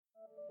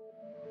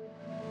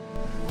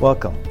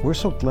Welcome. We're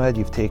so glad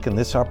you've taken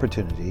this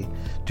opportunity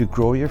to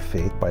grow your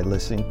faith by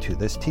listening to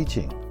this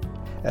teaching.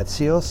 At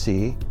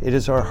CLC, it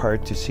is our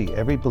heart to see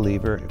every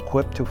believer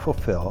equipped to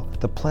fulfill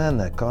the plan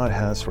that God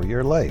has for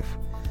your life.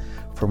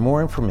 For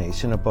more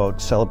information about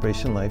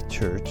Celebration Life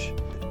Church,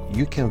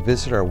 you can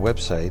visit our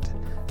website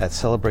at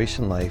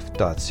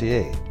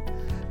celebrationlife.ca.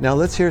 Now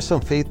let's hear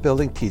some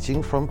faith-building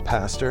teaching from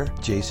Pastor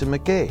Jason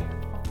McKay.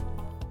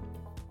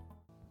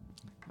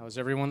 How's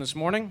everyone this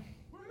morning?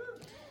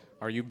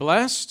 Are you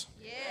blessed?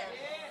 Yes.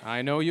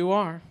 I know you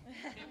are.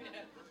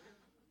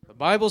 The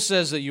Bible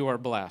says that you are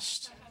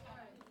blessed.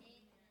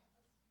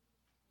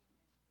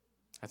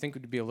 I think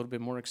we'd be a little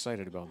bit more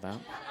excited about that.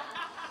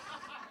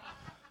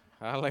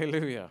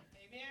 Hallelujah.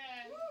 Amen.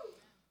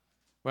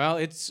 Well,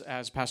 it's,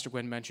 as Pastor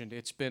Gwen mentioned,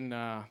 it's been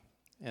an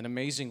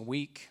amazing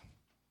week.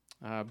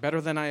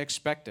 Better than I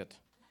expected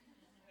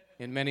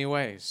in many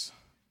ways.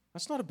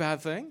 That's not a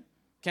bad thing.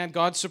 Can't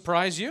God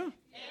surprise you?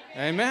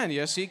 Amen.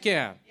 Yes, He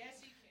can.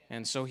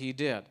 And so He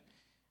did.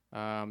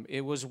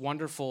 It was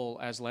wonderful,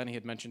 as Lenny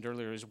had mentioned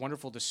earlier, it was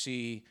wonderful to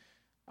see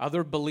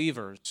other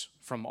believers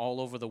from all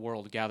over the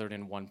world gathered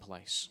in one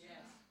place. Yes.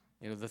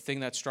 You know, the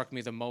thing that struck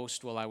me the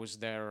most while I was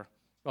there,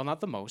 well,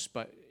 not the most,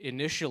 but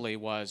initially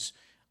was,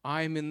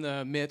 I'm in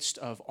the midst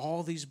of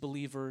all these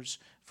believers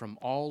from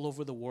all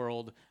over the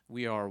world.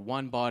 We are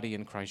one body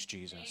in Christ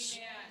Jesus.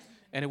 Amen.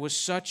 And it was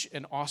such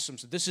an awesome,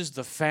 this is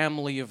the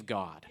family of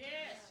God. Yes.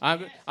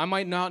 I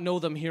might not know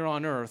them here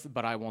on earth,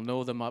 but I will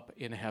know them up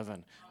in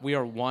heaven. We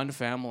are one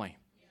family.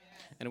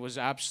 And it was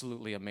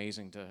absolutely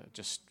amazing to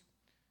just,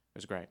 it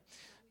was great.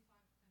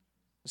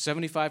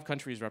 75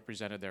 countries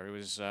represented there. It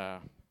was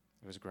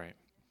great.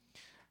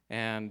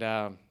 And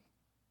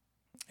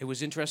it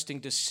was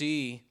interesting to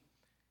see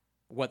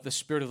what the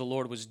Spirit of the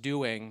Lord was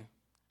doing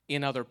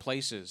in other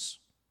places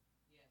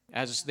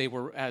as the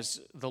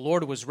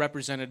Lord was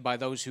represented by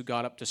those who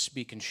got up to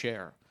speak and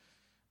share.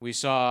 We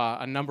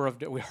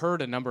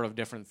heard a number of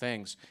different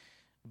things,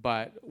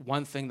 but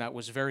one thing that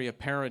was very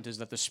apparent is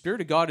that the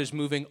Spirit of God is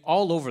moving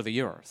all over the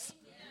earth.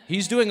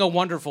 He's doing a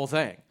wonderful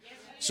thing.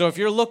 So if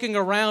you're looking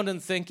around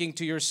and thinking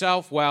to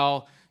yourself,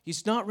 well,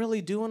 He's not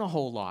really doing a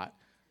whole lot,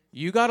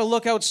 you got to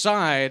look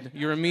outside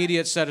your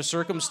immediate set of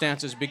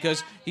circumstances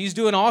because He's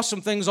doing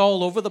awesome things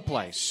all over the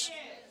place.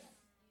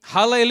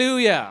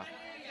 Hallelujah.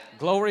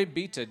 Glory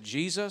be to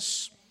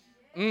Jesus.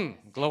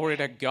 Glory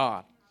to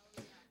God.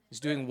 He's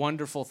doing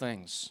wonderful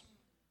things.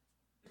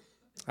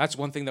 That's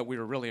one thing that we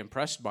were really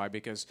impressed by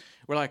because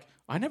we're like,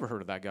 I never heard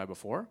of that guy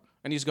before.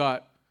 And he's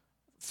got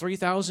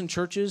 3,000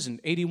 churches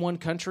in 81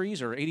 countries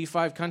or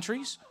 85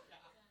 countries.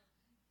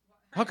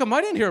 How come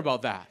I didn't hear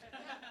about that?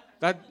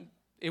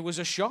 It was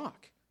a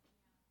shock.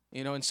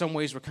 You know, in some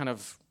ways we're kind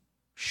of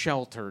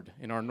sheltered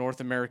in our North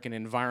American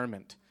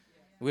environment.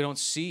 We don't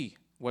see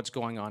what's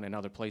going on in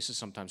other places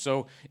sometimes.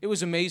 So it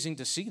was amazing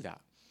to see that.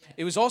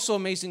 It was also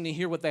amazing to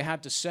hear what they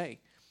had to say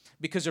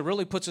because it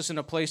really puts us in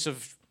a place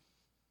of,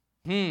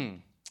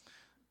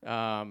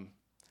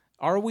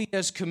 are we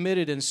as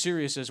committed and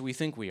serious as we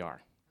think we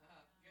are?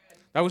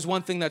 That was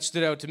one thing that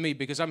stood out to me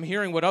because I'm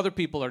hearing what other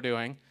people are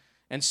doing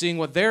and seeing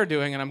what they're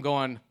doing, and I'm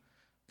going,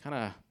 kind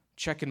of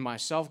checking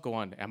myself,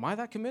 going, am I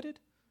that committed?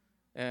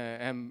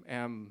 Am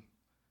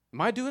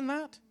I doing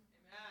that?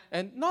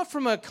 And not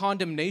from a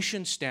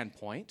condemnation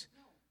standpoint,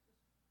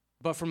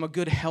 but from a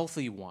good,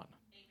 healthy one.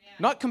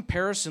 Not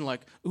comparison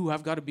like, ooh,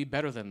 I've got to be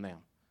better than them.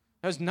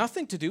 It has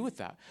nothing to do with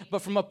that.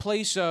 But from a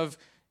place of,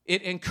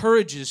 it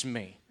encourages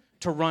me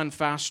to run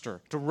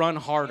faster, to run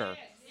harder.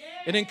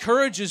 It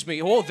encourages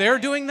me. Oh, they're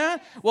doing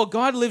that? Well,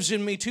 God lives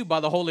in me too by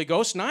the Holy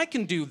Ghost, and I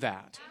can do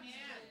that.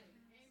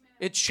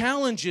 It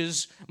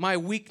challenges my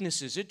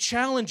weaknesses. It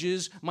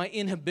challenges my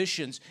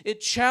inhibitions.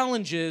 It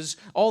challenges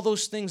all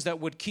those things that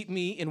would keep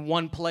me in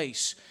one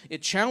place.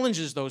 It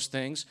challenges those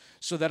things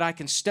so that I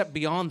can step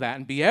beyond that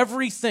and be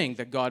everything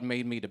that God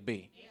made me to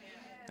be.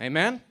 Amen?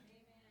 Amen?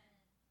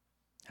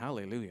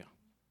 Hallelujah.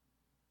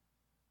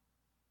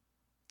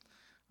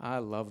 I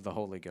love the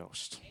Holy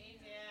Ghost.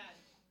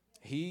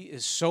 He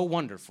is so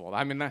wonderful.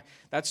 I mean,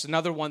 that's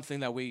another one thing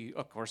that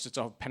of course, it's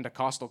a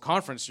Pentecostal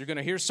conference. You're going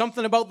to hear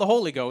something about the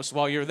Holy Ghost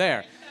while you're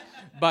there.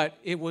 But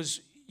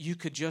you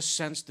could just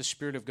sense the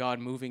Spirit of God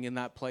moving in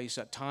that place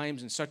at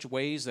times in such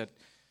ways that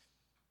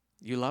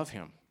you love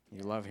Him.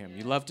 You love Him.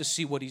 You love to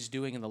see what He's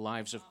doing in the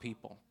lives of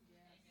people.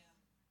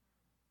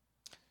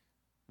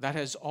 That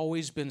has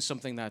always been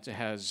something that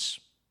has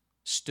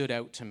stood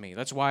out to me.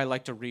 That's why I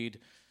like to read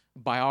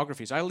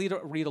biographies. I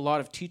read a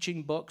lot of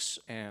teaching books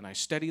and I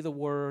study the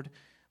Word,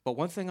 but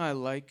one thing I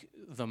like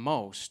the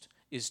most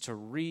is to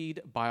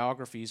read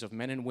biographies of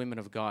men and women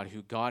of God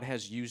who God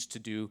has used to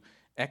do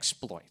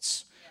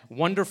exploits,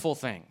 wonderful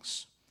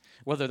things,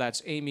 whether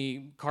that's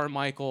Amy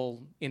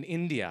Carmichael in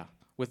India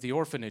with the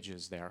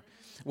orphanages there,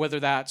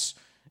 whether that's,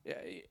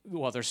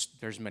 well,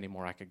 there's many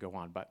more I could go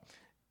on, but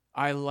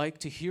I like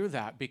to hear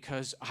that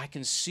because I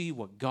can see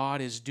what God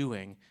is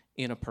doing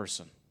in a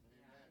person.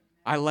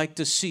 I like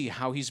to see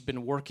how He's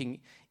been working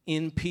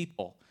in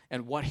people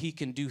and what He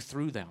can do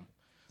through them.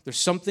 There's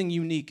something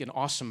unique and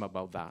awesome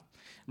about that.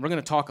 And we're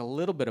going to talk a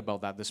little bit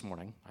about that this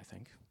morning, I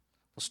think.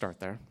 We'll start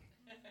there.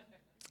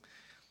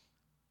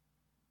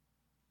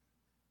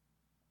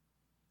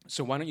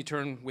 So why don't you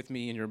turn with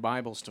me in your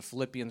Bibles to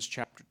Philippians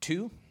chapter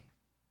 2.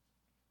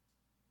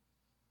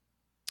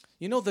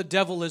 You know the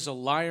devil is a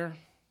liar?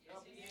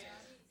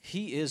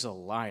 He is a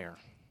liar.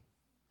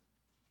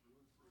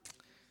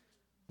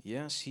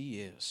 Yes,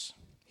 he is.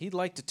 He'd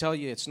like to tell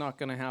you it's not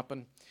going to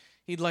happen.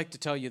 He'd like to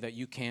tell you that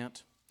you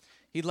can't.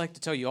 He'd like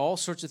to tell you all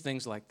sorts of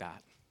things like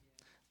that.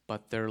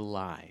 But they're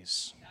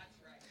lies.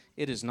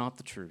 It is not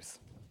the truth.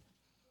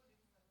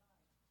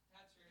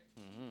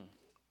 Mm-hmm.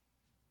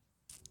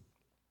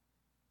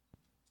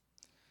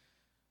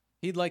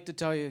 He'd like to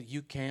tell you,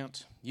 you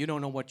can't. You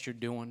don't know what you're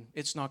doing.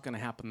 It's not going to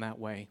happen that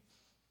way.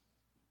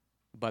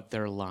 But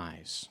they're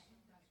lies.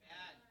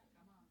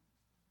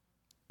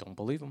 Don't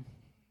believe them.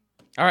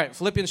 All right,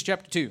 Philippians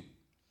chapter 2.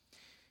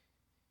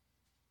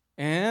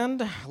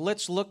 And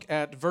let's look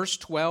at verse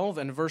 12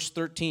 and verse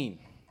 13.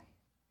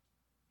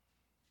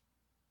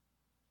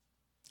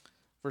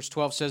 Verse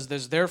 12 says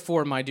this,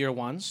 therefore, my dear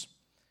ones,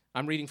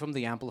 I'm reading from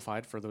the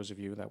Amplified for those of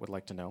you that would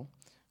like to know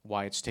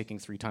why it's taking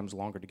 3 times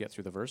longer to get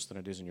through the verse than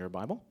it is in your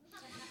Bible.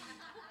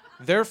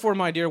 Therefore,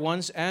 my dear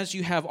ones, as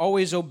you have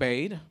always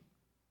obeyed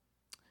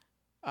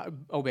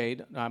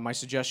my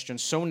suggestion,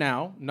 so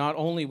now, not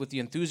only with the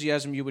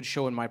enthusiasm you would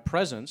show in my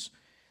presence,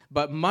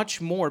 but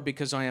much more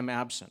because I am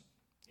absent.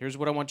 Here's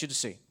what I want you to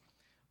see.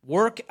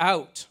 Work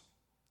out,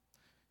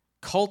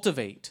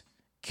 cultivate,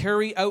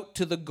 carry out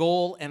to the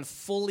goal, and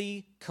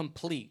fully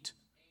complete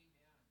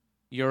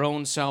your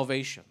own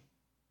salvation.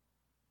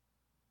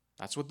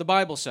 That's what the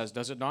Bible says,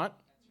 does it not?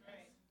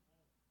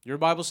 Your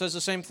Bible says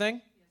the same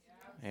thing?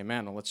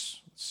 Amen. Well,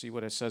 let's see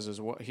what it says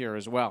here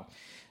as well.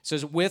 It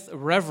says, with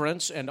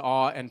reverence and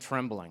awe and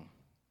trembling.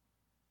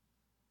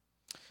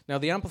 Now,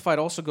 the Amplified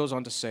also goes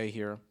on to say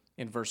here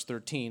in verse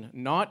 13,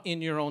 not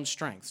in your own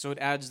strength. So it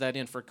adds that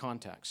in for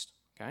context.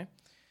 Okay?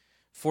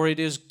 For it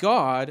is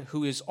God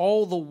who is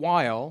all the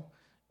while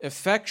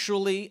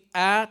effectually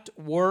at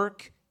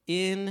work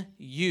in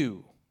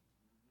you.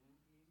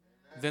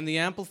 Then the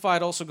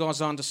Amplified also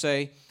goes on to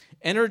say,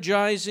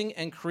 energizing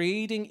and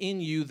creating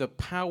in you the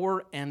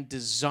power and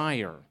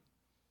desire,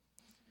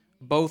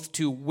 both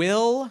to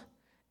will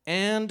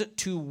and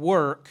to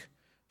work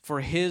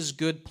for his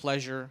good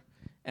pleasure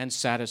and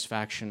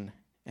satisfaction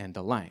and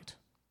delight.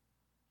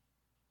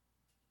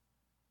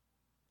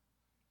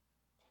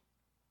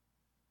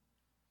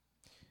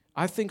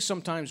 I think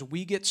sometimes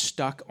we get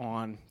stuck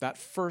on that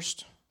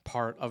first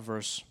part of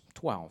verse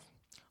 12.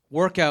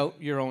 Work out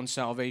your own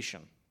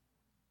salvation.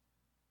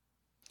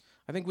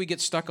 I think we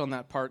get stuck on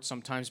that part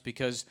sometimes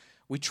because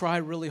we try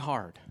really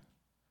hard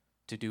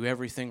to do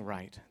everything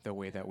right the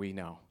way that we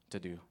know to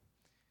do.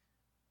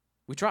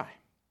 We try.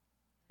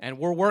 And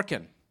we're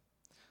working.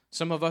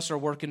 Some of us are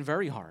working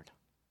very hard.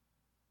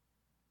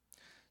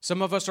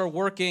 Some of us are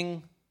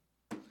working,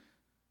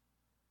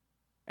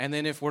 and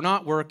then if we're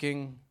not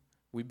working,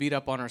 we beat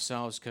up on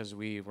ourselves because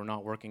we're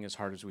not working as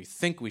hard as we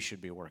think we should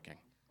be working.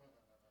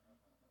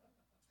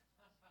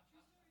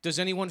 Does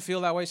anyone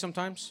feel that way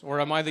sometimes? Or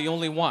am I the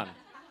only one?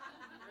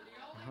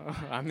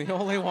 I'm the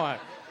only one.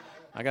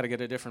 I got to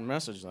get a different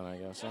message then, I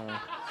guess.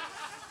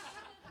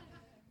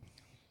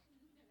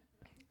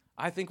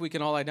 I think we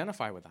can all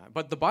identify with that.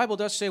 But the Bible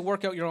does say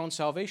work out your own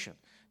salvation.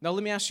 Now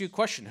let me ask you a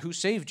question. Who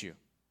saved you?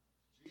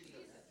 Jesus.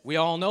 We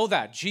all know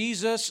that.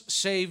 Jesus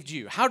saved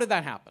you. How did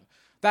that happen?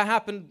 That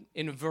happened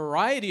in a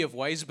variety of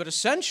ways, but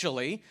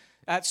essentially,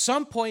 at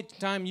some point in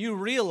time, you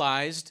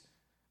realized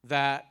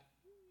that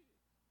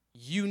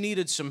you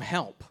needed some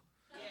help.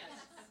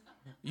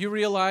 You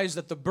realized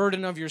that the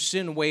burden of your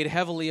sin weighed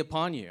heavily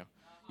upon you.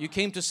 You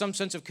came to some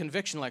sense of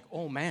conviction like,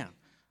 oh man,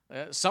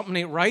 something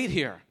ain't right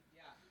here.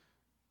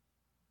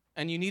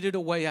 And you needed a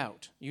way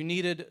out. You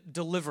needed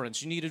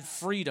deliverance. You needed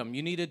freedom.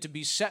 You needed to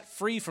be set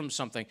free from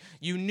something.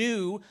 You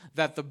knew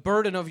that the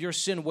burden of your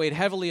sin weighed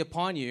heavily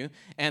upon you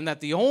and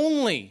that the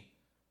only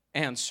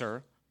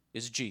answer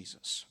is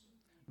Jesus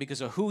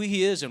because of who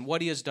he is and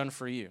what he has done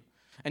for you.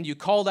 And you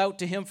called out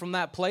to him from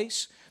that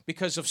place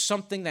because of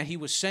something that he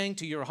was saying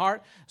to your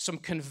heart, some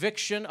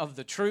conviction of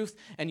the truth,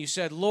 and you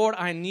said, Lord,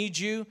 I need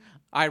you.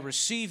 I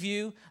receive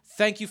you.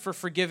 Thank you for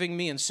forgiving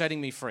me and setting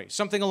me free.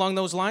 Something along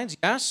those lines?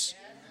 Yes?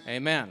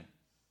 Amen.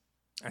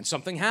 And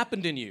something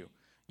happened in you.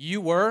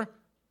 You were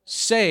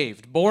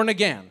saved, born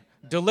again,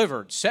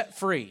 delivered, set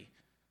free,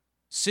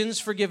 sins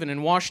forgiven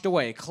and washed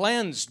away,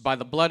 cleansed by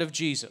the blood of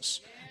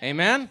Jesus.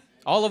 Amen?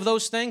 All of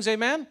those things,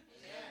 amen?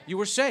 You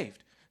were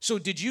saved. So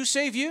did you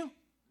save you?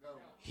 No.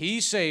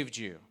 He saved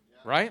you,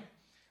 right?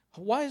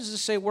 Why does it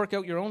say work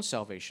out your own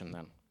salvation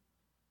then?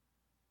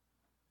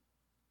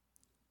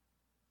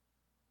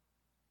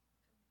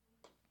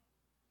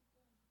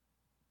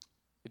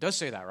 It does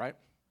say that, right?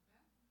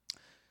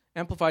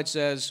 Amplified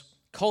says,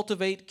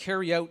 cultivate,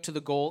 carry out to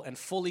the goal, and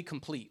fully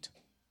complete.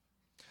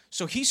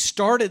 So he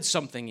started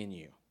something in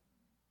you.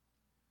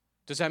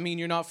 Does that mean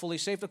you're not fully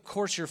saved? Of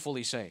course you're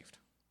fully saved.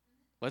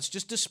 Let's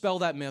just dispel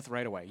that myth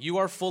right away. You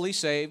are fully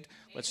saved.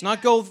 Let's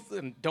not go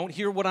and don't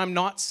hear what I'm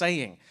not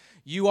saying.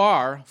 You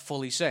are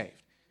fully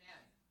saved.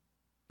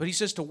 But he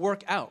says to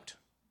work out,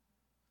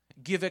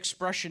 give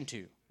expression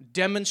to,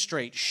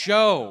 demonstrate,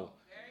 show,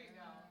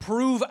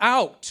 prove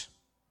out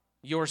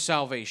your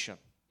salvation.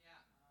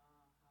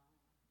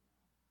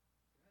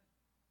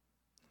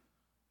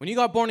 When you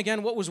got born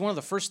again, what was one of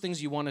the first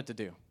things you wanted to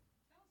do?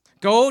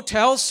 Go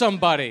tell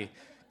somebody.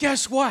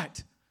 Guess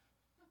what?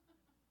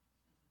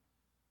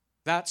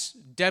 That's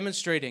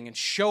demonstrating and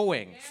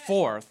showing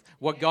forth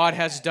what God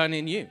has done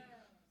in you.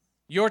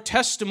 Your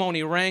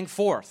testimony rang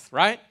forth,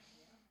 right?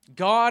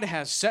 God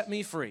has set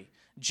me free.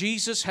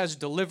 Jesus has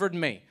delivered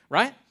me,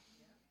 right?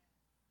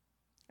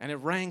 And it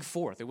rang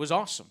forth. It was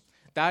awesome.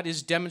 That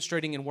is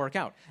demonstrating and work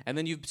out. And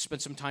then you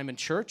spend some time in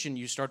church and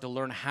you start to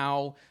learn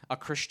how a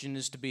Christian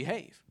is to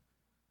behave,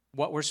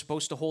 what we're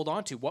supposed to hold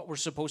on to, what we're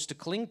supposed to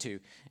cling to.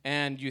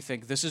 And you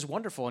think, this is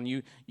wonderful. And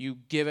you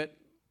give it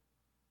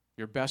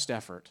your best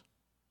effort.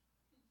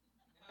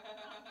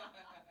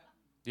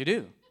 You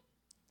do.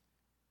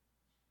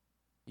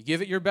 You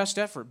give it your best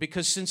effort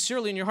because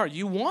sincerely in your heart,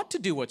 you want to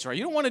do what's right.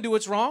 You don't want to do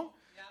what's wrong.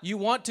 Yeah. You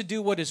want to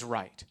do what is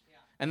right. Yeah.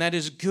 And that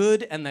is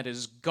good and that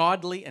is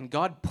godly, and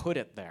God put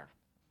it there.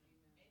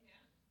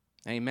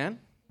 Amen?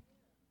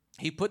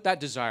 He put that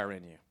desire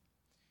in you.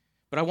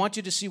 But I want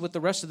you to see what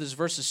the rest of this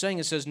verse is saying.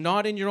 It says,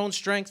 not in your own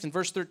strength, in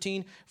verse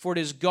 13, for it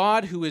is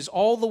God who is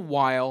all the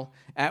while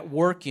at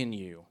work in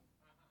you.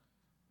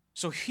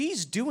 So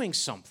he's doing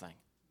something.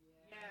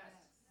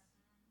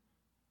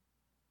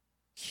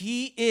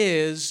 He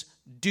is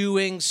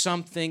doing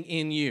something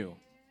in you.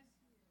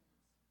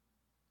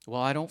 Well,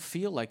 I don't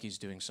feel like he's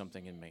doing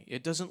something in me.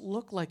 It doesn't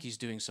look like he's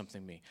doing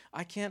something in me.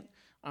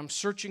 I'm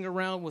searching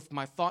around with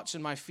my thoughts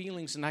and my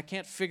feelings, and I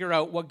can't figure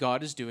out what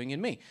God is doing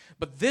in me.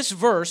 But this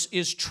verse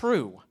is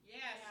true. Yes.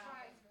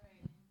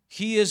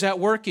 He is at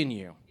work in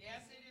you.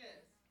 Yes, it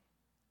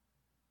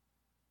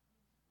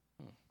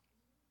is.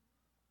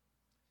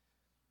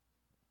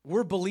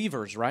 We're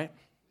believers, right?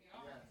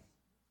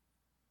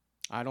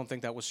 I don't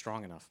think that was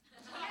strong enough.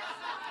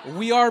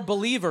 We are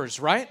believers,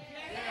 right?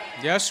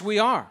 Yes, we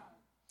are.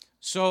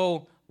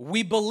 So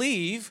we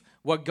believe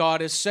what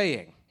God is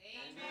saying.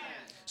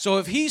 So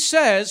if he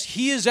says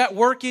he is at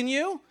work in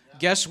you,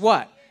 guess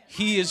what?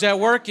 He is at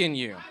work in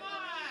you.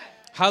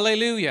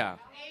 Hallelujah.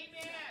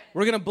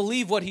 We're going to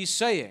believe what he's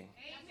saying.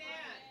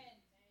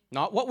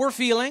 Not what we're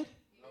feeling.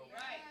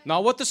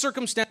 Not what the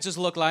circumstances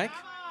look like.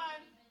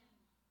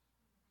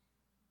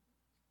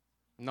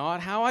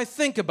 Not how I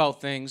think about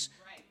things.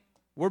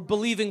 We're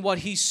believing what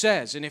he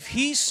says. And if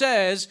he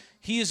says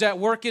he is at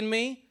work in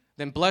me,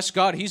 then bless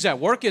God, he's at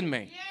work in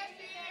me.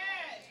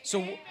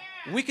 So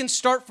we can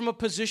start from a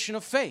position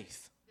of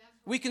faith.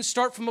 We can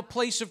start from a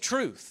place of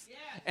truth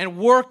and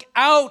work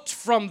out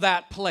from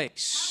that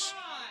place.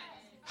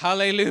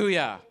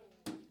 Hallelujah.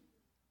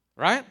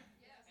 Right?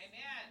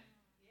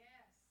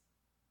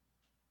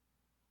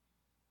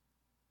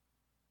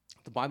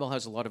 The Bible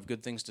has a lot of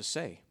good things to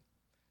say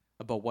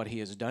about what he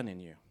has done in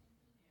you.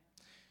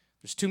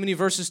 There's too many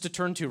verses to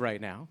turn to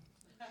right now,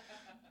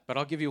 but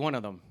I'll give you one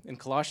of them. In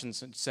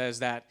Colossians, it says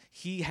that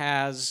he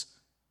has,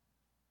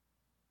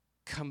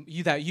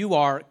 that you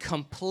are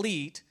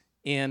complete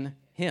in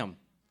him.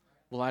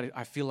 Well,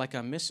 I feel like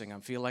I'm missing. I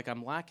feel like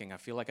I'm lacking. I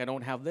feel like I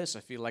don't have this.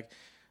 I feel like,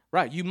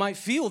 right, you might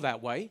feel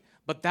that way,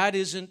 but that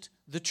isn't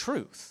the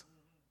truth.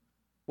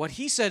 What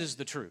he said is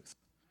the truth.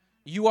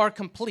 You are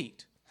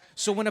complete.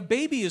 So when a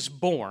baby is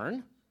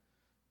born,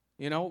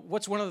 you know,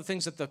 what's one of the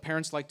things that the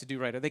parents like to do,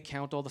 right? They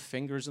count all the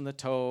fingers and the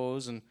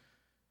toes, and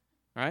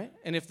right?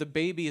 And if the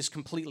baby is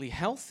completely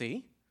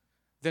healthy,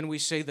 then we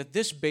say that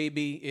this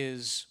baby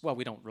is, well,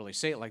 we don't really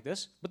say it like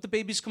this, but the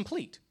baby's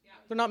complete. Yeah.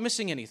 They're not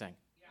missing anything.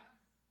 Yeah.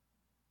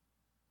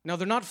 Now,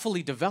 they're not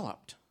fully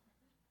developed.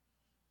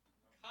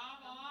 Come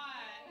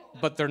on.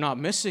 But they're not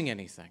missing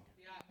anything.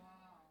 Yeah.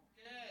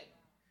 Good.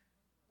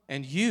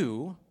 And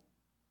you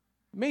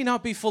may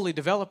not be fully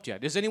developed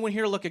yet. Does anyone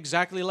here look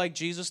exactly like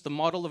Jesus, the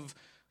model of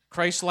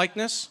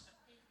Christ-likeness?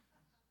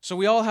 So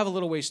we all have a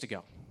little ways to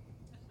go.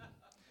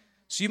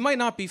 So you might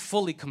not be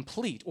fully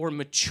complete or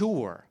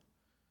mature,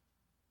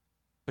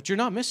 but you're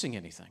not missing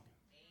anything.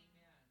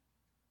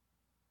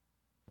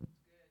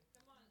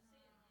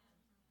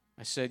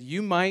 I said,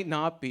 you might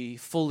not be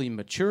fully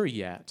mature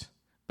yet,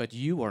 but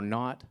you are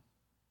not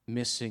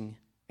missing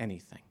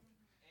anything.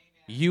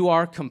 You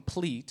are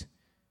complete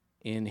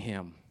in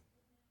him.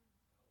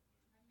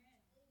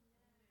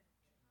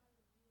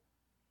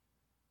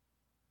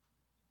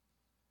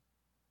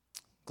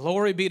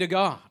 Glory be to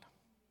God.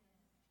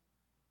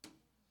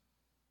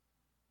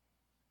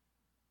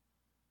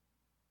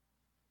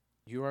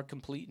 You are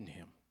complete in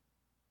him.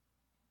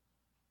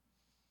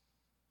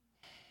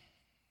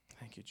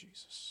 Thank you,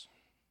 Jesus.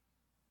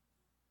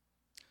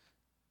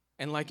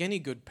 And like any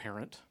good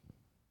parent,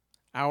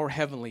 our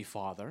Heavenly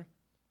Father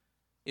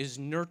is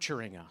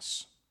nurturing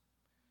us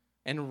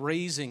and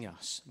raising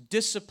us,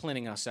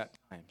 disciplining us at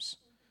times.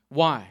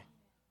 Why?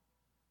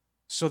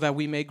 So that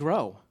we may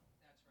grow.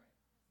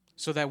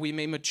 So that we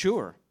may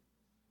mature.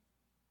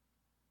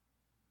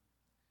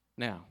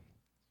 Now,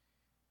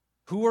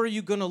 who are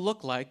you going to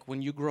look like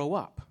when you grow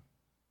up?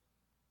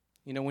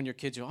 You know, when your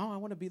kids go, oh, I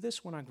want to be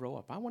this when I grow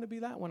up. I want to be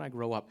that when I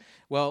grow up.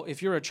 Well,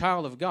 if you're a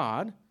child of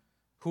God,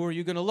 who are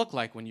you going to look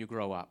like when you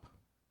grow up?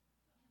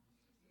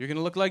 You're going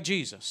to look like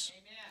Jesus.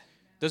 Amen.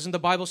 Doesn't the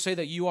Bible say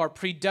that you are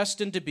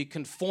predestined to be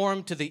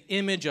conformed to the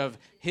image of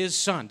His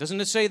Son?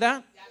 Doesn't it say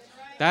that? That's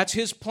right. That's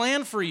His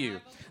plan for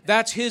you.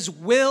 That's His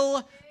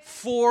will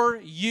for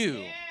you.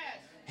 Yes.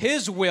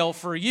 His will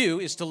for you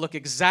is to look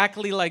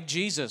exactly like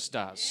Jesus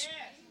does. Yes.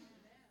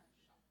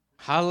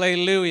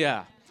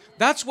 Hallelujah.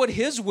 That's what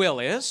His will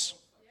is.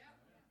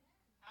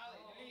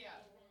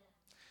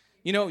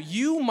 You know,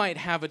 you might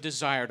have a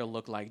desire to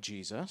look like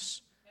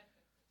Jesus,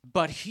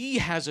 but He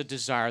has a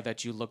desire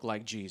that you look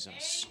like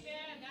Jesus.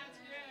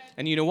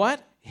 And you know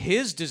what?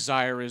 His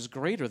desire is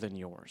greater than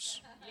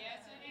yours. Yes,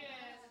 it is.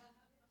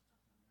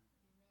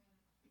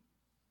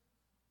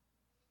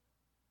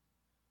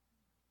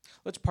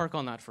 Let's park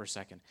on that for a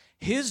second.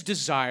 His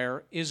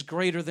desire is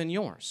greater than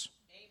yours.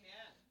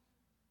 Amen.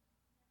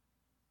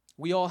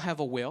 We all have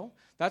a will.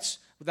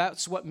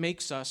 That's what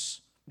makes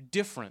us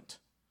different,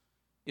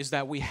 is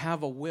that we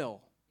have a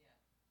will,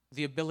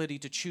 the ability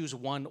to choose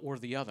one or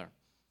the other.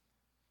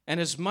 And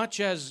as much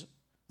as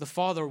the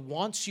Father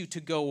wants you to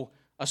go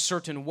a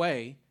certain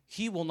way,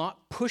 He will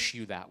not push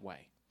you that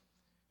way.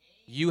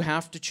 You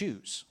have to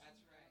choose.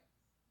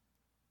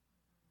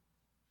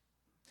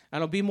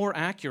 And I'll be more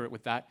accurate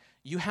with that.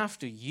 You have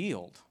to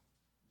yield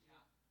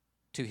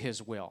to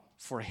His will,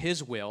 for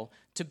His will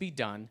to be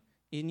done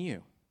in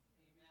you.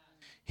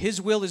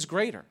 His will is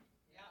greater.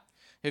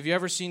 Have you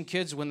ever seen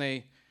kids when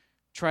they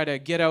try to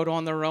get out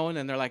on their own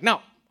and they're like, no,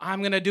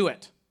 I'm going to do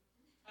it.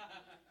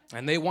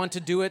 And they want to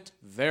do it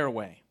their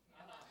way.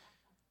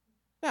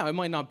 Now, it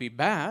might not be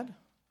bad.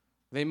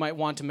 They might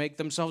want to make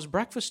themselves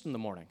breakfast in the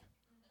morning.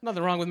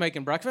 Nothing wrong with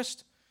making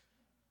breakfast.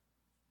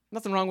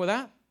 Nothing wrong with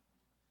that.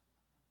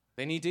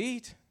 They need to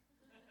eat.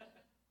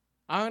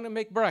 I'm going to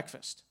make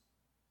breakfast.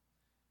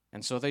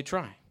 And so they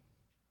try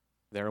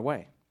their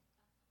way.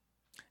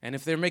 And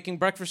if they're making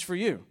breakfast for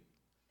you,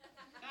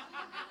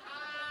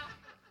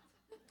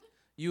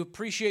 you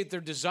appreciate their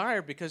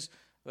desire because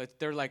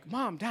they're like,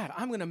 Mom, Dad,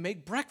 I'm going to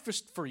make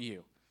breakfast for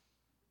you.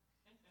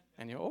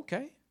 And you're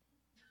okay.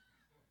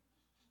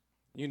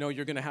 You know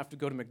you're going to have to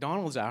go to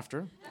McDonald's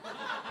after.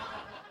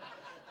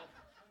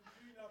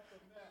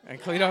 And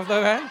clean up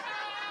the mess.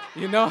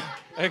 You know,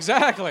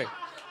 exactly.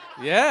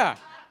 Yeah.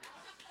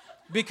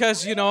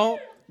 Because, you know,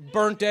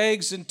 burnt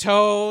eggs and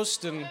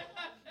toast and,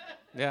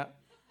 yeah.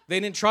 They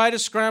didn't try to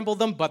scramble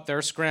them, but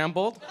they're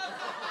scrambled.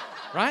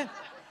 Right?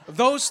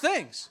 Those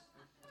things.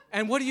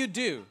 And what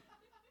do?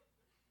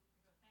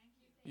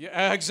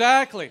 Yeah,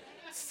 exactly.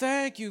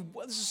 Thank you.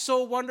 This is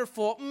so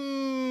wonderful.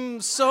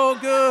 So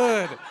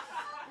good.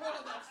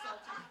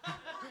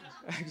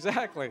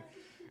 Exactly.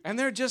 And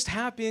they're just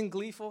happy and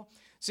gleeful.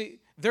 See,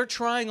 they're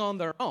trying on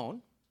their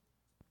own.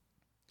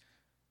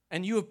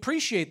 And you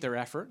appreciate their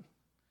effort,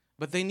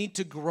 but they need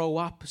to grow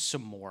up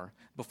some more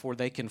before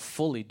they can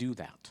fully do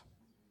that.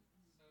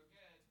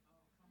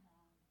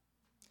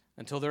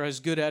 Until they're as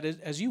good at it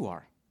as you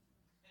are.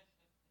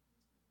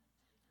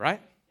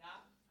 Right?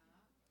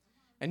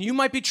 And you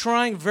might be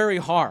trying very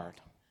hard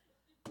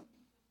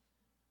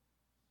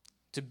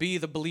to be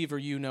the believer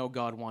you know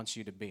God wants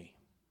you to be.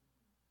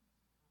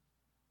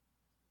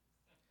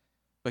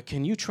 But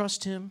can you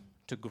trust Him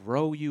to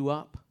grow you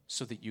up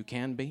so that you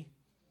can be?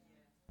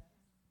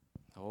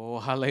 Oh,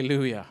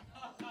 hallelujah.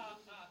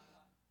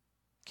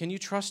 Can you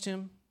trust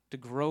Him to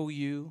grow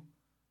you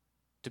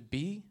to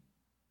be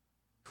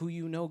who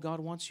you know God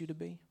wants you to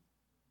be?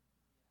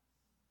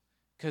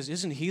 Because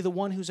isn't He the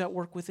one who's at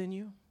work within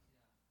you?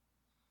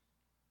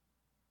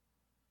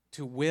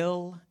 To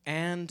will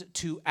and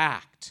to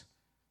act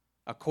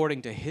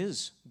according to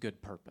His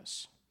good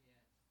purpose.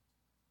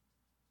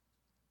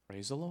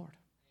 Praise the Lord.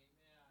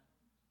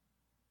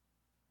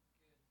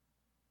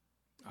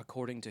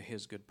 According to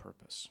His good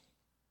purpose.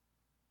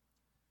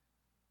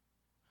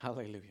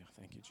 Hallelujah.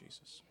 Thank you,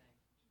 Jesus.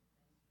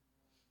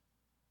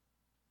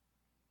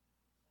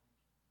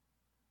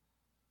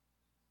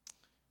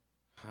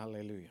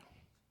 Hallelujah.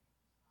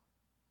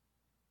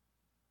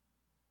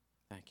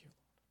 Thank you.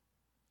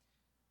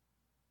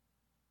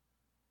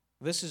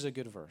 This is a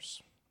good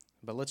verse,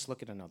 but let's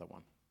look at another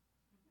one.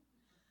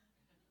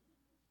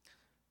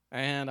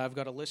 And I've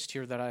got a list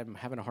here that I'm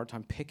having a hard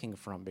time picking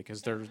from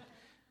because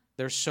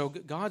they're so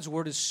good. God's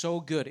word is so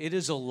good. It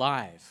is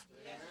alive.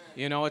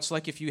 You know, it's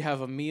like if you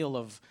have a meal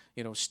of,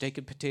 you know, steak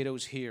and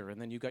potatoes here,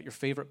 and then you've got your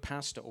favorite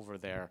pasta over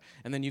there,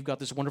 and then you've got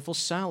this wonderful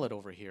salad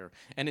over here,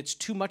 and it's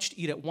too much to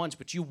eat at once,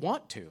 but you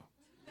want to.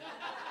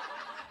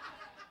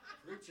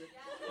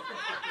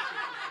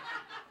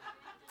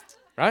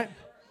 Right?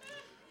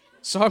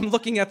 So I'm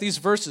looking at these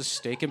verses,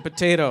 steak and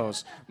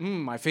potatoes,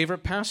 my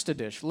favorite pasta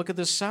dish. Look at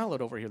this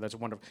salad over here, that's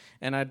wonderful.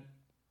 And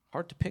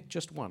hard to pick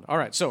just one. All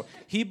right, so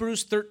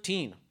Hebrews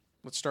 13.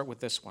 Let's start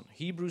with this one.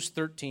 Hebrews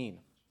 13.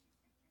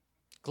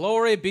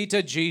 Glory be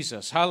to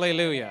Jesus.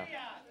 Hallelujah.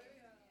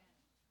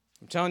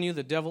 I'm telling you,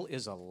 the devil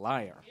is a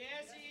liar.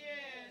 Yes, he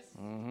is.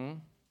 Mm-hmm.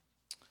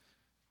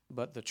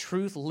 But the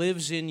truth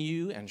lives in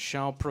you and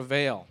shall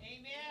prevail.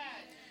 Amen.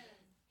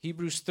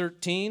 Hebrews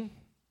 13,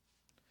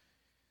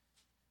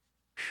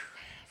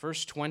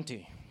 verse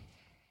 20.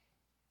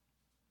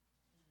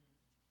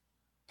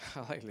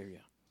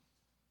 Hallelujah.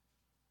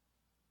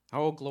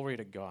 Oh, glory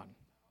to God.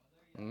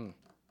 I'm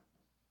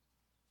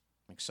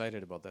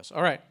excited about this.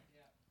 All right.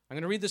 I'm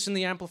going to read this in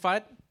the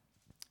Amplified.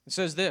 It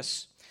says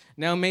this: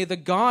 Now may the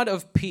God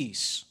of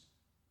peace,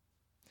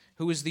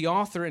 who is the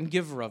author and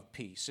giver of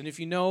peace. And if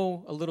you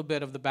know a little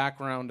bit of the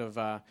background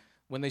of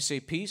when they say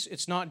peace,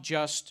 it's not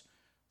just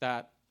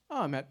that,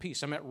 oh, I'm at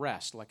peace, I'm at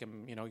rest, like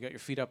you got your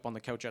feet up on the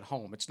couch at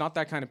home. It's not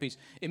that kind of peace.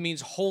 It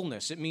means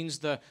wholeness. It means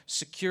the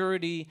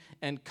security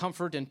and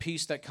comfort and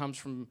peace that comes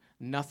from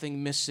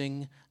nothing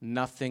missing,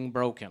 nothing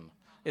broken.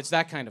 It's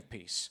that kind of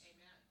peace.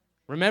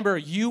 Remember,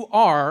 you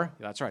are,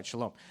 that's right,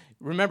 shalom.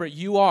 Remember,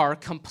 you are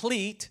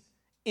complete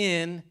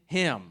in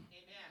Him.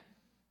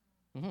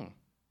 Mm-hmm.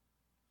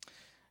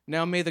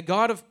 Now may the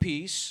God of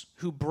peace,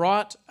 who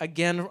brought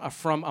again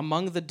from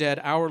among the dead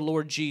our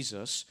Lord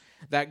Jesus,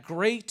 that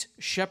great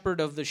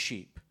shepherd of the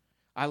sheep.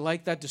 I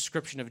like that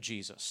description of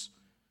Jesus.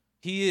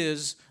 He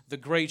is the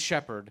great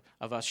shepherd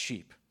of us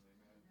sheep.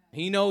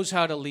 He knows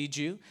how to lead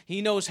you.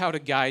 He knows how to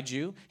guide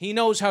you. He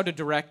knows how to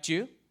direct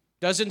you.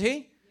 Doesn't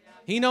He?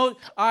 He knows,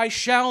 I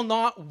shall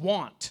not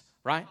want,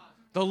 right?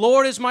 The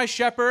Lord is my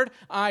shepherd.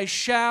 I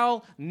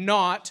shall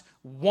not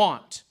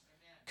want.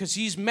 Because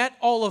He's met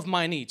all of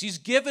my needs. He's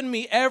given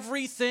me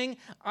everything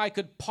I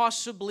could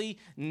possibly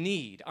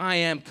need. I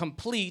am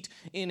complete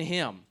in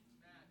Him.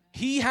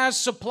 He has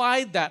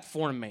supplied that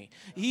for me.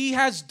 He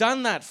has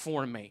done that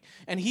for me.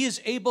 And He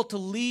is able to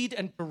lead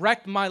and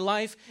direct my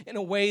life in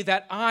a way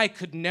that I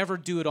could never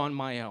do it on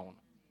my own.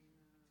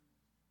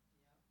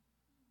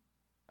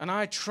 And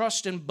I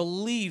trust and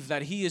believe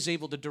that He is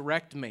able to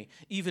direct me,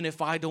 even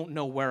if I don't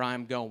know where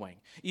I'm going,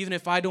 even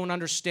if I don't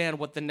understand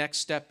what the next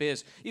step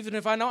is, even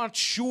if I'm not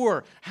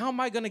sure, how am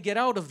I going to get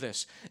out of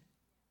this?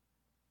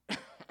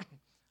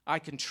 I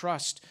can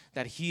trust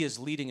that He is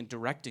leading and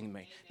directing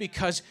me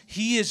because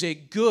He is a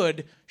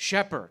good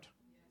shepherd.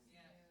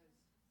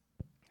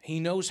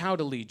 He knows how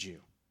to lead you.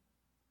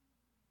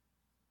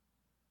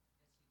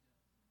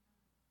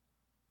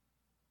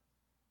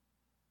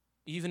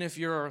 Even if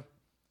you're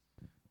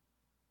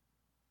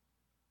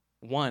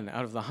 1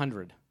 out of the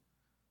 100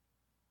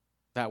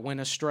 that went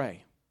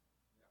astray,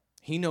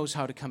 He knows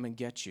how to come and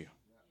get you.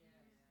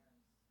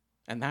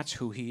 And that's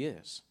who He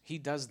is. He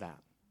does that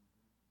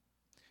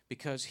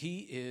because He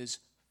is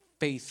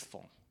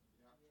faithful.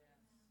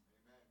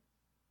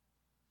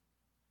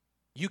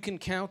 You can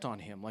count on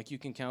Him like you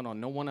can count on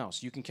no one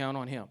else. You can count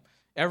on Him.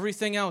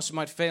 Everything else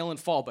might fail and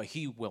fall, but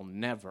He will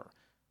never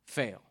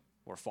fail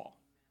or fall.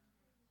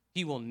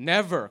 He will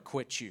never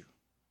quit you.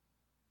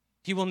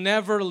 He will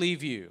never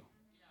leave you.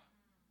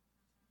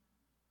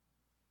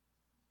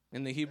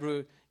 In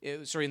the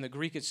in the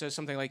Greek, it says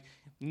something like,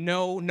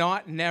 no,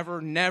 not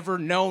never, never,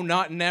 no,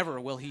 not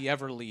never will He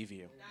ever leave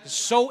you. It's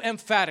so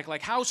emphatic.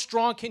 Like, how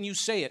strong can you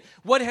say it?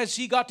 What has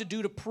He got to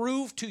do to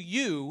prove to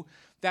you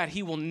that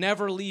He will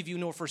never leave you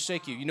nor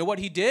forsake you? You know what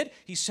He did?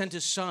 He sent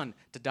His Son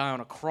to die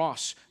on a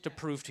cross to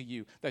prove to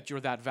you that you're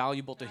that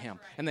valuable to Him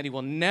and that He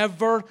will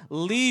never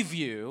leave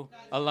you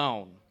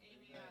alone.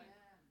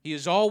 He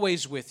is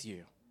always with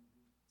you.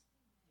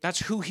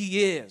 That's who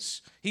He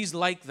is. He's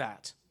like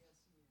that.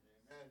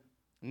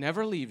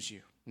 Never leaves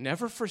you,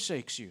 never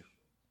forsakes you.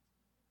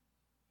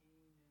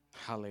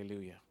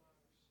 Hallelujah.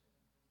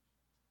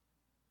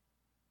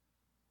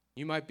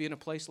 You might be in a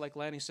place like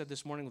Lanny said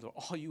this morning, where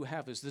all you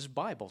have is this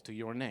Bible to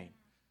your name.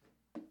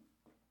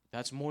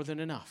 That's more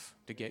than enough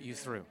to get you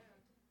through.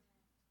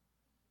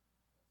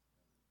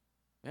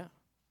 Yeah.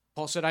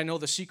 Paul said, I know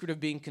the secret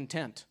of being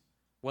content,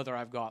 whether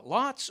I've got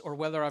lots or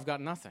whether I've got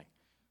nothing.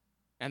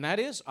 And that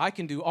is, I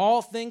can do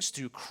all things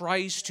through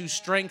Christ who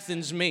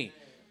strengthens me.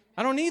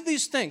 I don't need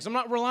these things. I'm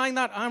not relying on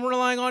that. I'm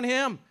relying on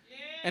Him.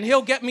 And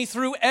He'll get me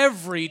through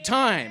every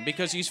time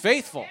because He's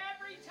faithful.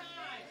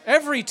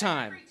 Every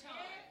time.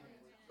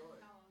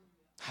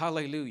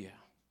 Hallelujah.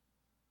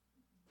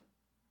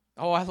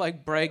 Oh, I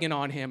like bragging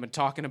on Him and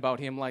talking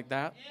about Him like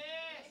that.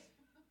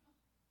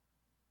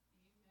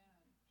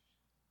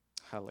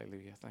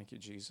 Hallelujah. Thank you,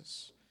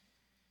 Jesus.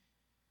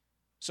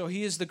 So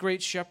He is the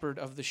great shepherd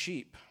of the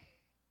sheep.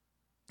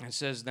 It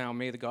says, now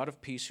may the God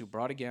of peace, who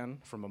brought again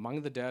from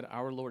among the dead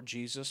our Lord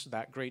Jesus,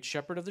 that great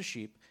shepherd of the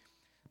sheep,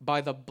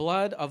 by the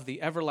blood of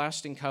the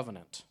everlasting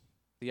covenant,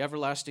 the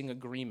everlasting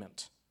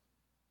agreement.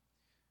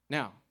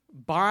 Now,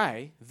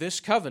 by this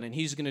covenant,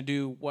 He's going to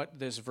do what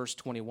this verse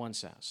 21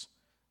 says.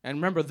 And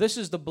remember, this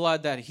is the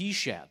blood that He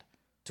shed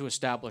to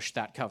establish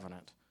that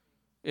covenant.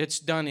 It's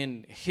done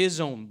in His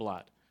own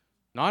blood.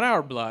 Not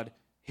our blood,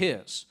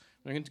 His.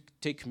 We're going to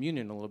take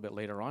communion a little bit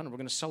later on, and we're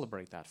going to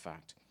celebrate that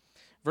fact.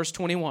 Verse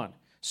 21.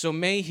 So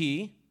may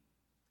He,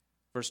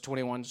 verse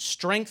 21,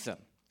 strengthen.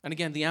 And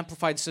again, the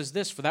Amplified says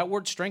this, for that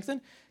word strengthen,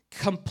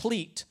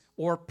 complete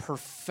or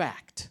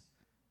perfect.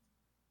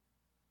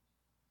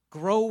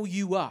 Grow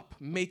you up,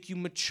 make you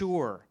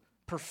mature,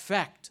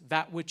 perfect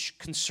that which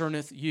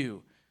concerneth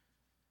you.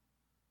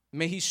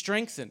 May he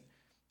strengthen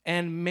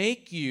and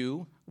make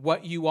you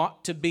what you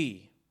ought to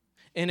be,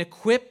 and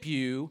equip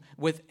you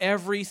with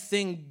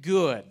everything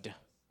good,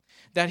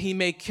 that he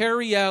may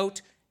carry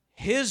out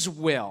his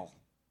will,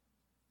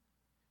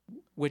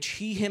 which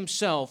he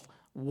himself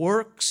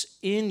works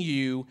in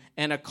you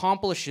and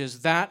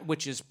accomplishes that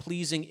which is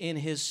pleasing in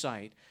his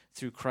sight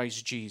through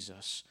Christ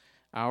Jesus,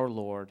 our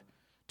Lord,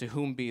 to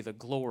whom be the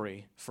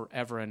glory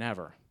forever and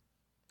ever.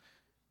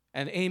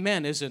 And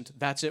amen isn't,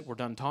 that's it, we're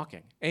done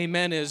talking.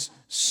 Amen is,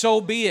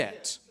 so be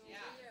it.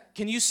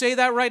 Can you say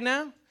that right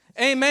now?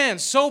 Amen,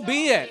 so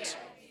be it.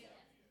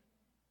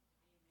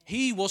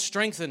 He will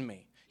strengthen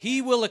me.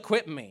 He will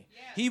equip me.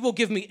 He will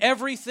give me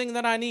everything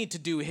that I need to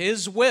do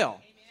his will.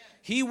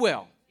 He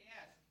will.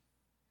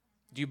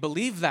 Do you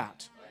believe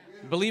that?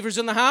 Believers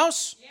in the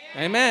house?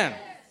 Amen.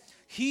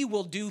 He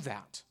will do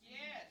that.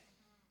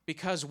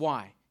 Because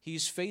why?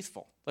 He's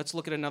faithful. Let's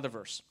look at another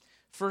verse.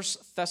 1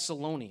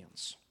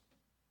 Thessalonians.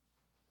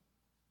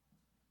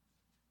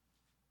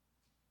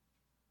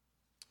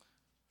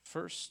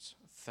 First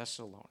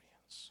Thessalonians.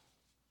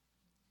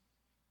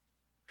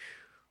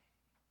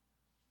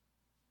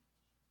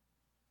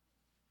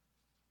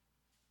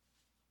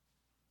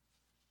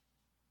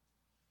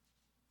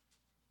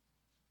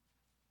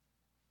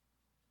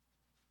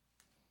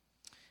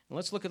 And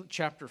let's look at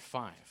chapter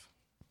 5.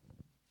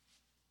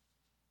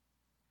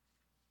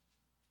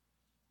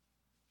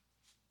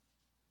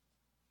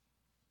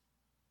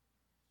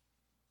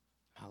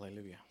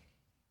 Hallelujah.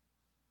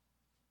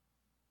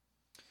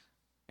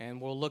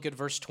 And we'll look at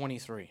verse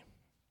 23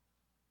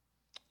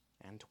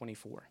 and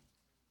 24.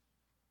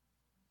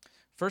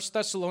 1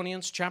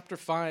 Thessalonians chapter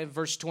 5,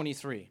 verse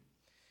 23.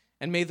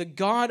 And may the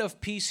God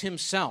of peace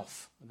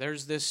himself,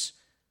 there's this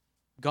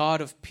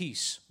God of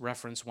peace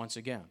reference once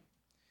again.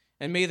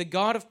 And may the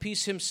God of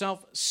peace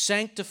himself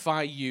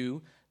sanctify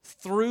you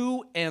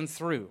through and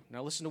through.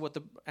 Now listen to what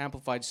the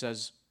Amplified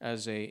says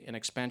as an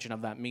expansion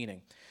of that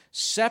meaning.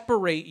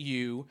 Separate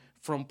you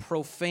from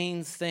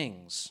profane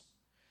things.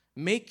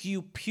 Make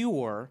you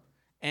pure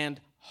and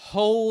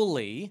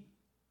holy,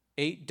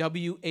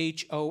 W-H-O-L-L-Y,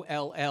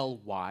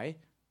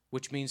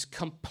 which means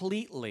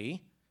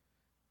completely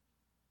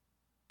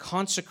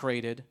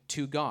consecrated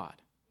to God.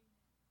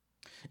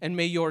 And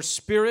may your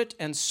spirit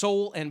and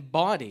soul and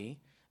body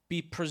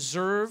be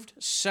preserved,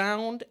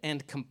 sound,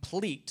 and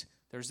complete.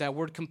 There's that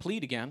word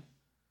complete again.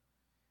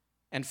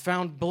 And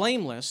found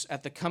blameless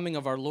at the coming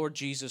of our Lord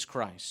Jesus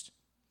Christ.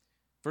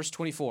 Verse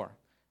 24.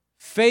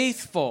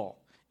 Faithful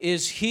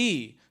is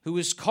he who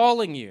is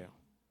calling you.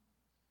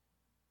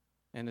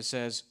 And it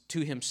says,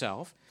 to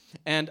himself.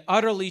 And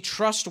utterly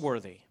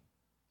trustworthy.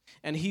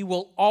 And he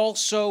will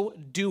also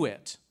do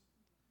it.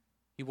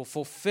 He will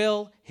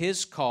fulfill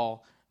his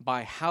call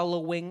by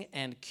hallowing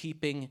and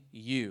keeping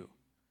you.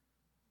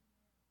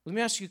 Let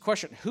me ask you a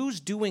question. Who's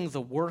doing the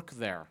work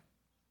there?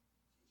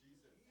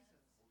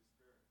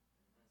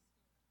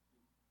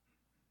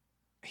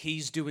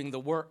 He's doing the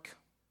work.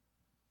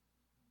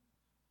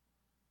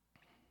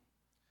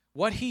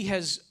 What he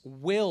has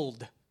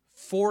willed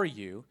for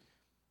you,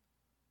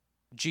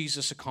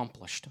 Jesus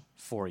accomplished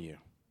for you.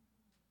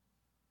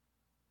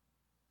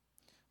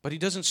 But he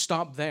doesn't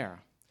stop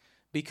there,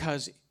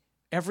 because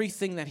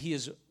everything that he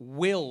has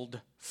willed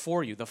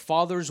for you, the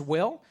Father's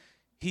will,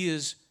 he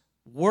is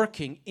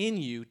working in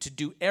you to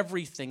do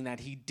everything that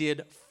he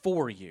did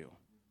for you.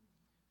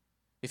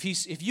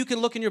 If you can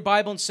look in your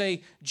Bible and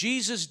say,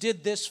 Jesus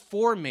did this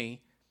for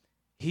me,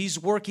 he's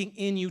working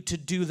in you to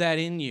do that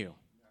in you.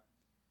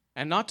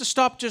 And not to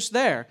stop just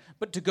there,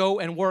 but to go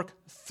and work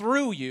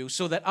through you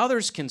so that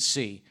others can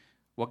see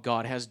what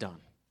God has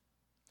done.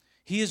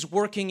 He is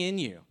working in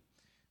you.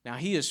 Now,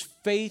 he is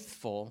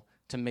faithful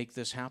to make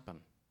this happen.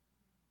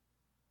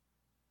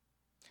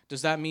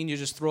 Does that mean you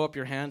just throw up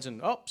your hands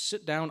and,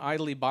 sit down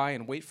idly by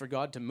and wait for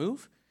God to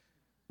move?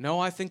 No,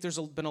 I think there's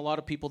been a lot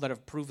of people that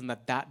have proven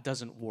that that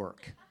doesn't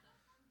work.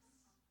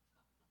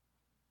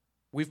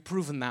 We've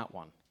proven that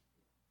one.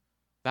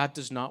 That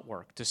does not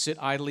work, to sit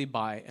idly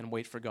by and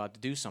wait for God to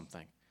do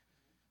something.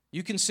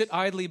 You can sit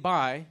idly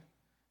by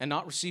and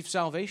not receive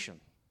salvation.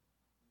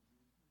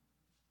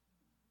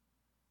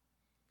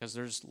 Because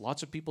there's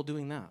lots of people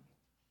doing that.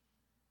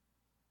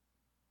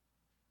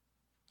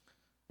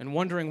 And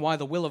wondering why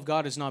the will of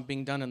God is not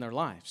being done in their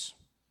lives.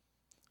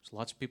 There's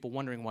lots of people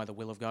wondering why the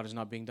will of God is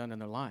not being done in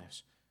their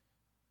lives.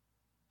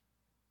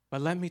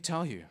 But let me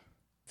tell you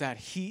that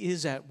he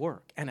is at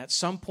work. And at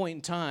some point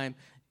in time,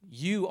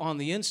 you on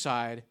the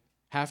inside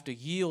have to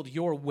yield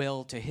your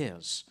will to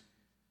his.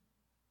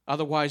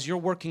 Otherwise, you're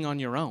working on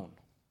your own.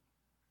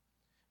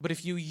 But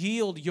if you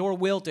yield your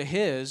will to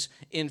his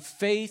in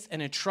faith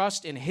and in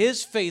trust in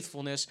his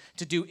faithfulness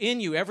to do in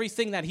you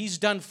everything that he's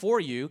done for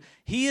you,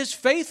 he is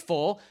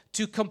faithful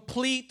to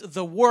complete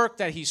the work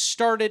that he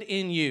started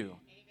in you.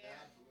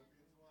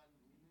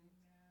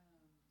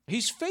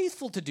 He's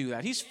faithful to do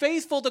that. He's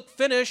faithful to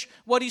finish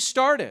what he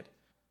started.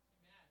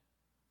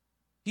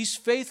 He's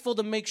faithful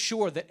to make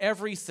sure that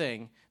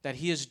everything that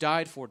he has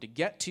died for to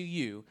get to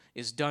you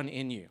is done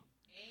in you.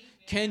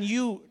 Can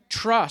you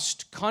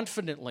trust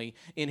confidently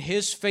in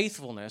His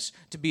faithfulness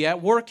to be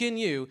at work in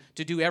you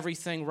to do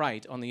everything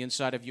right on the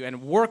inside of you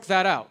and work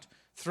that out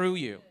through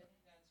you?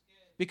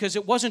 Because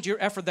it wasn't your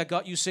effort that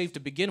got you saved to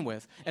begin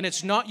with, and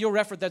it's not your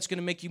effort that's going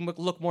to make you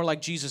look more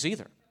like Jesus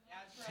either.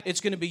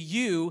 It's going to be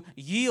you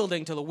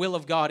yielding to the will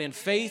of God in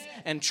faith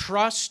and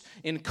trust,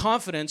 in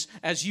confidence,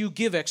 as you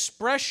give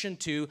expression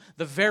to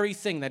the very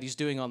thing that He's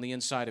doing on the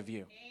inside of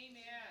you.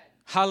 Amen.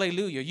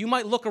 Hallelujah. You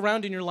might look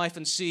around in your life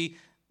and see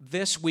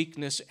this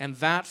weakness and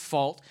that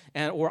fault,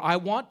 or I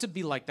want to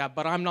be like that,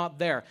 but I'm not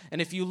there.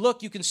 And if you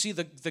look, you can see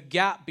the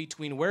gap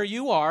between where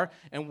you are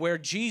and where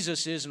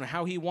Jesus is and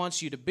how He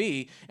wants you to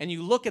be. And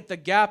you look at the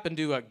gap and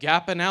do a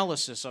gap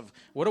analysis of,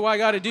 what do I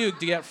got to do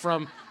to get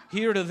from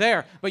here to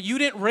there? But you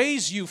didn't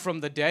raise you from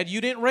the dead. You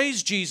didn't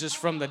raise Jesus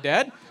from the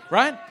dead,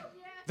 right?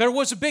 There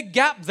was a big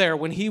gap there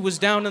when He was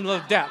down in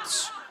the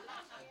depths.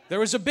 There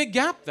was a big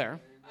gap there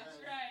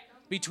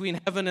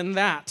between heaven and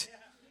that.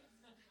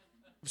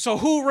 So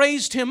who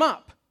raised Him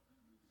up?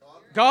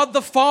 God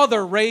the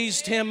Father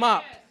raised Him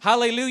up.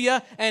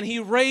 Hallelujah. And He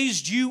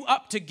raised you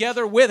up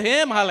together with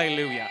Him.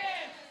 Hallelujah.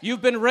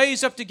 You've been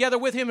raised up together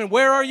with Him. And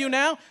where are you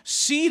now?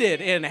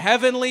 Seated in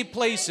heavenly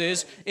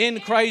places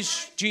in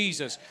Christ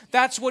Jesus.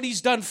 That's what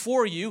He's done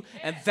for you,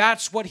 and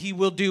that's what He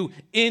will do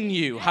in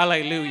you.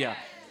 Hallelujah.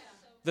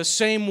 The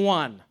same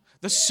one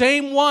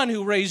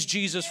who raised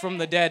Jesus from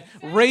the dead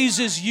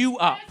raises you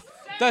up.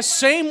 The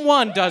same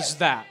one does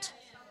that.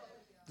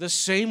 The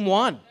same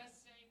one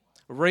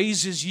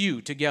raises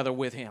you together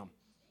with Him.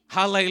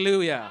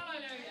 Hallelujah.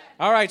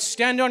 All right,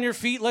 stand on your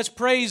feet. Let's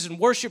praise and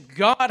worship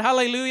God.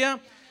 Hallelujah.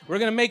 We're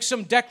going to make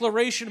some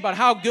declaration about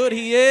how good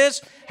He is,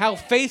 how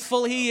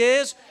faithful He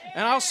is.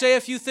 And I'll say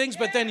a few things,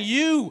 but then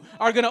you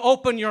are going to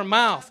open your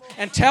mouth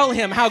and tell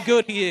Him how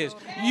good He is.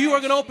 You are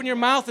going to open your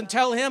mouth and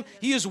tell Him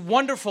He is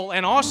wonderful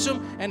and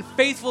awesome and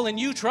faithful, and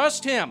you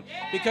trust Him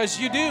because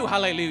you do.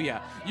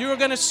 Hallelujah. You are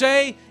going to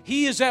say,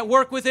 He is at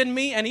work within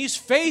me, and He's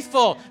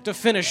faithful to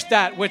finish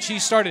that which He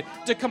started,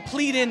 to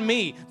complete in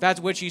me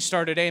that which He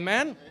started.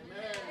 Amen?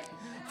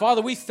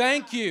 Father, we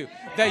thank You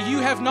that You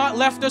have not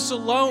left us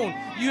alone.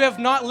 You have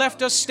not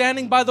left us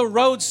standing by the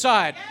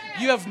roadside.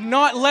 You have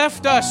not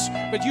left us,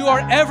 but You are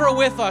ever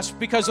with us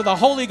because of the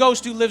Holy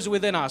Ghost who lives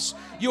within us.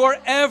 You are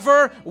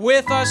ever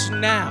with us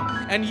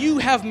now, and You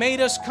have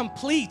made us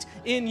complete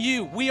in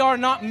You. We are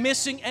not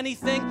missing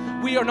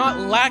anything. We are not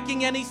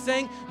lacking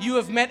anything. You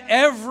have met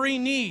every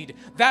need.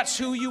 That's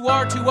who You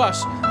are to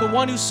us, the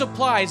one who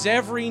supplies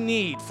every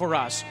need for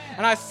us.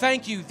 And I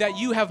thank You that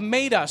You have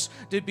made us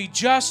to be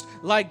just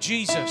like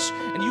Jesus,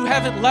 and You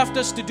haven't left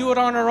us to do it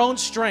on our own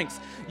strength.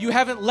 You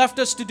haven't left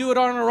us to do it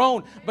on our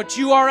own, but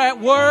You are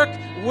at work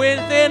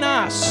within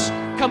us,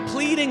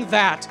 completing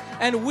that.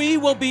 And we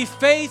will be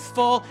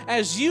faithful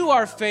as You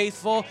are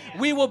faithful.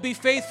 We will be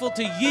faithful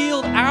to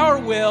yield our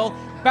will,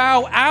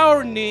 bow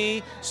our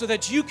knee, so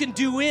that You can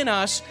do in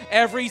us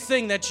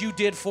everything that You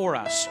did for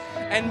us.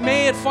 And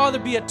may it, Father,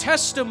 be a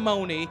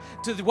testimony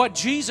to what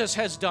Jesus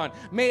has done.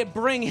 May it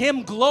bring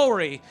Him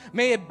glory.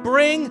 May it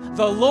bring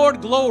the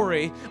Lord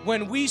glory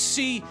when we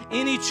see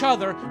in each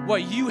other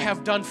what You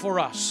have done for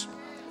us.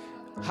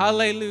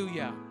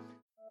 Hallelujah.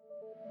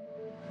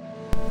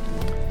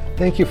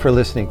 Thank you for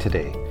listening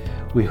today.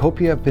 We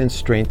hope you have been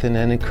strengthened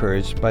and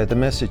encouraged by the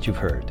message you've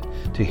heard.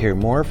 To hear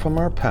more from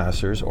our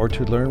pastors or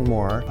to learn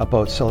more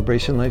about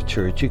Celebration Life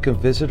Church, you can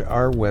visit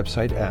our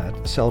website at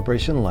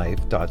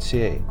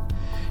celebrationlife.ca.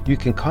 You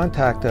can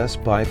contact us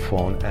by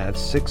phone at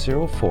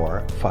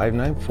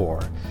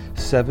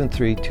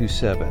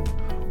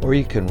 604-594-7327, or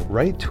you can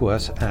write to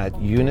us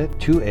at Unit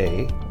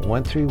 2A,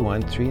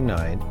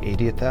 13139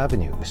 80th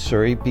Avenue,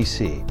 Surrey,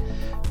 BC,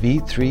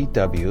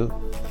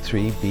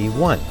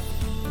 B3W3B1.